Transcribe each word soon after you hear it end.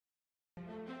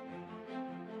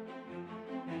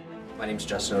My name is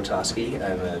Justin Otoski.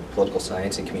 I'm a political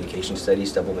science and communication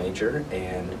studies double major,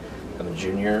 and I'm a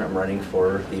junior. I'm running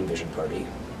for the Envision Party.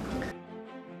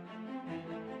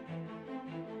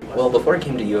 Well, before I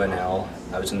came to UNL,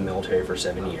 I was in the military for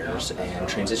 7 years, and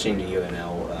transitioning to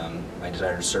UNL, my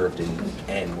desire served in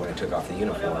end when I took off the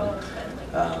uniform,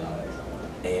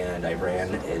 and I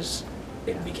ran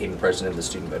and became the president of the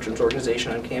Student Veterans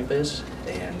Organization on campus,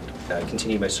 and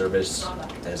continued my service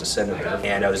as a senator.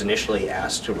 And I was initially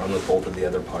asked to run with both of the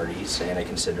other parties, and I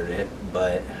considered it,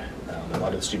 but a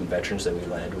lot of the student veterans that we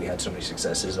led, we had so many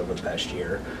successes over the past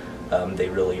year, they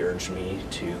really urged me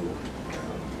to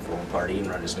form a party and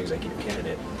run as an executive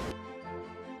candidate.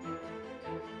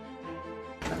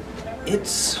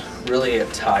 It's really a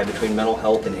tie between mental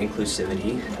health and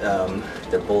inclusivity.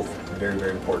 They're both very,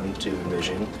 very important to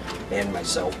Envision and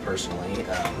myself personally.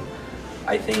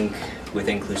 I think with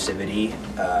inclusivity,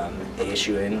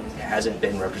 ASUN hasn't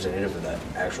been representative of the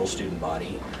actual student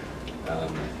body.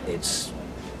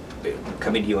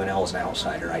 Coming to UNL as an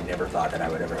outsider, I never thought that I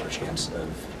would ever have a chance of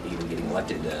even getting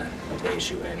elected to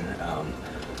ASUN.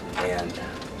 And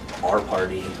our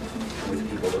party, with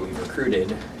the people that we've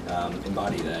recruited,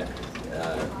 embody that,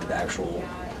 the actual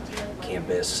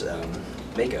campus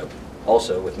makeup.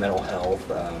 Also, with mental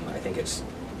health, I think it's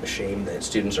a shame that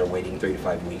students are waiting 3 to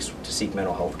 5 weeks to seek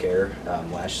mental health care.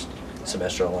 Last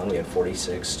semester alone, we had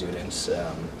 46 students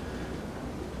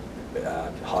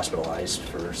hospitalized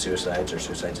for suicides or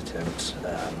suicide attempts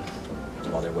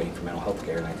while they're waiting for mental health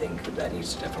care, and I think that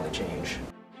needs to definitely change.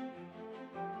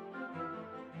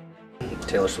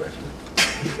 Taylor Swift.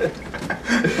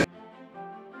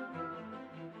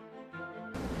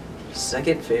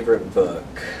 Second favorite book,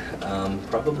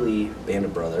 probably Band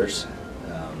of Brothers.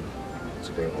 It's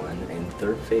a great one. And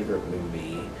third favorite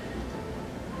movie,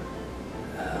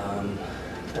 I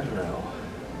don't know.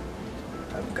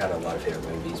 I've got a lot of favorite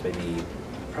movies. Maybe,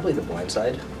 probably The Blind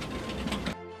Side.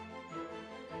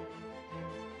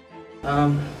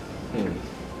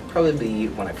 Probably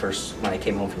when I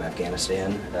came home from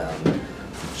Afghanistan,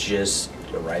 just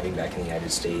arriving back in the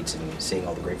United States and seeing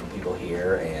all the grateful people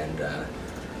here, and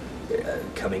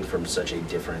coming from such a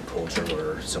different culture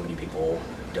where so many people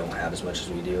don't have as much as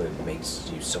we do, it makes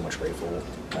you so much grateful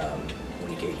when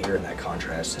you get here, and that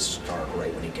contrast is stark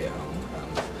right when you get home.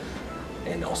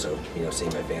 And also, you know,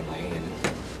 seeing my family and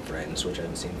friends, which I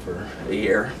haven't seen for a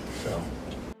year. So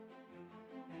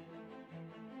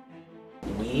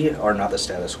we are not the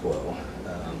status quo.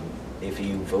 If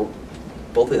you vote,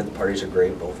 both of the parties are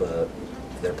great, both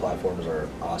their platforms are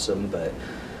awesome, but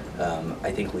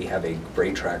I think we have a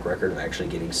great track record of actually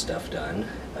getting stuff done.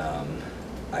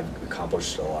 I've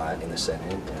accomplished a lot in the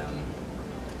Senate,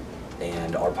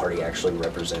 and our party actually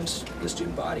represents the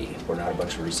student body. We're not a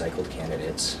bunch of recycled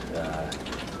candidates.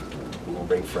 We'll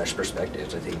bring fresh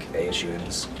perspectives. I think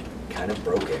ASUN's kind of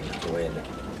broken when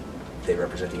they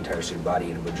represent the entire student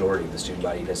body, and a majority of the student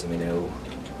body doesn't even know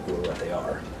who or what they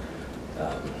are.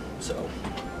 So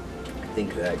I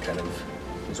think that kind of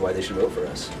is why they should vote for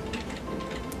us.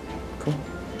 Cool.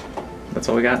 That's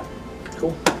all we got.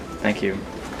 Cool. Thank you.